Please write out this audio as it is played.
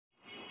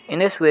In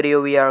this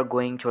video, we are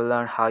going to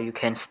learn how you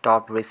can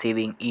stop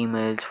receiving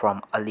emails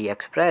from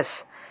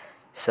AliExpress.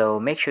 So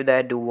make sure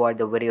that you watch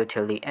the video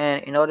till the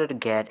end in order to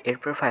get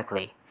it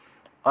perfectly.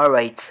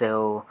 Alright,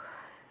 so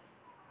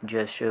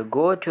just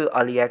go to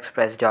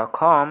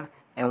aliexpress.com,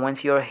 and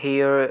once you're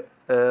here,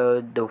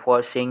 the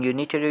first thing you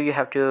need to do, you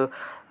have to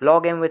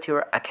log in with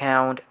your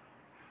account.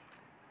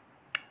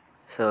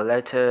 So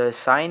let's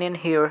sign in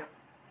here.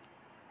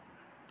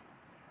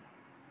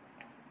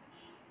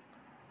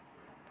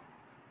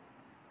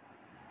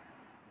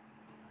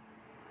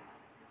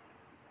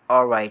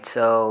 Alright,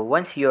 so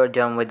once you're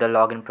done with the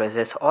login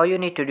process, all you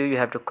need to do, you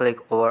have to click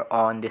over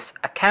on this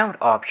account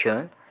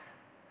option,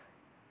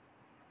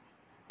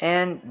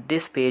 and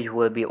this page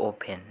will be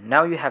open.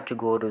 Now you have to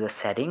go to the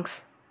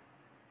settings,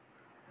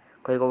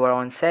 click over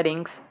on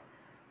settings.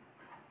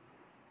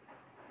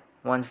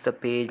 Once the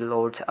page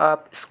loads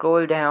up,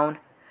 scroll down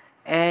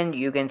and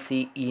you can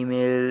see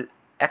email,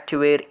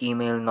 activate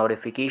email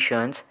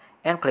notifications,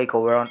 and click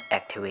over on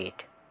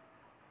activate.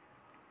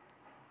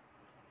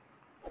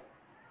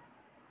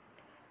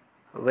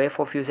 Wait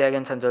for a few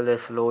seconds until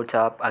this loads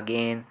up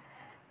again.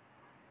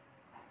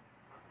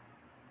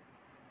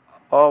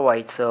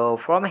 Alright, so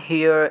from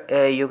here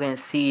you can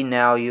see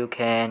now you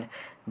can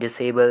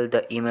disable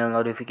the email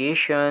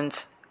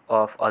notifications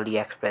of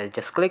AliExpress.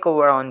 Just click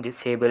over on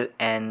disable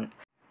and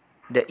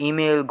the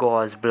email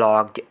goes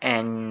blocked,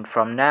 and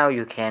from now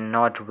you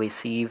cannot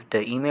receive the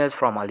emails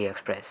from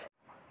AliExpress.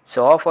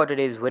 So all for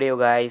today's video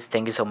guys.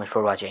 Thank you so much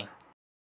for watching.